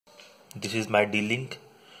This is my DLink,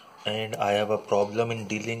 and I have a problem in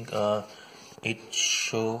DLink. It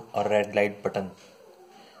show a red light button.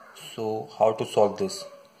 So how to solve this?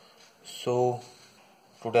 So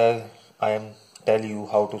today I am tell you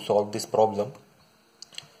how to solve this problem.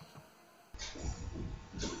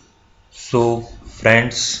 So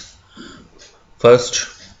friends, first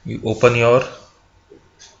you open your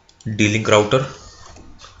DLink router.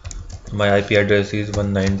 My IP address is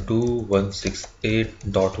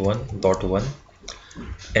 192.168.1.1,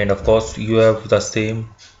 and of course you have the same.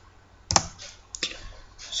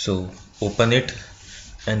 So open it,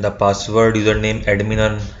 and the password username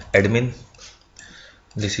admin.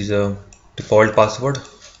 This is a default password.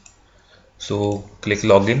 So click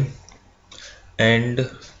login,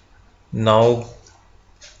 and now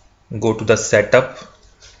go to the setup,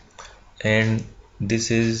 and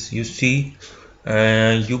this is you see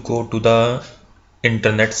you go to the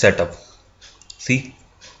internet setup. See,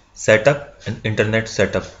 setup and internet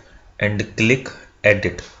setup, and click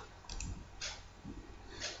edit.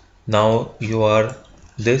 Now you are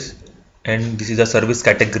this, and this is a service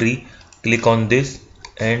category. Click on this,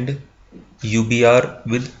 and UBR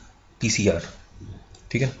with PCR,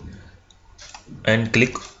 ठीक है, and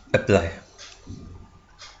click apply.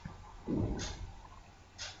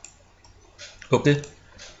 Okay,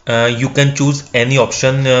 you can choose any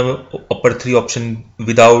option, upper three option,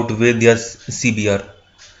 without, with, yes, CBR.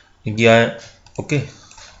 Yeah, okay.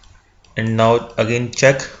 And now again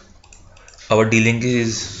check our D-Link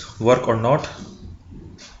is work or not.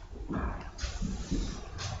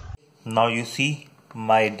 Now you see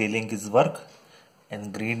my D-Link is work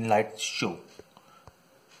and green light show.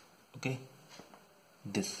 Okay,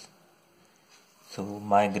 this. So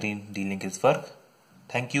my green D-Link is work.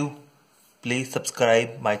 Thank you. Please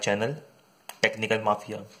subscribe my channel Technical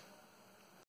Mafia.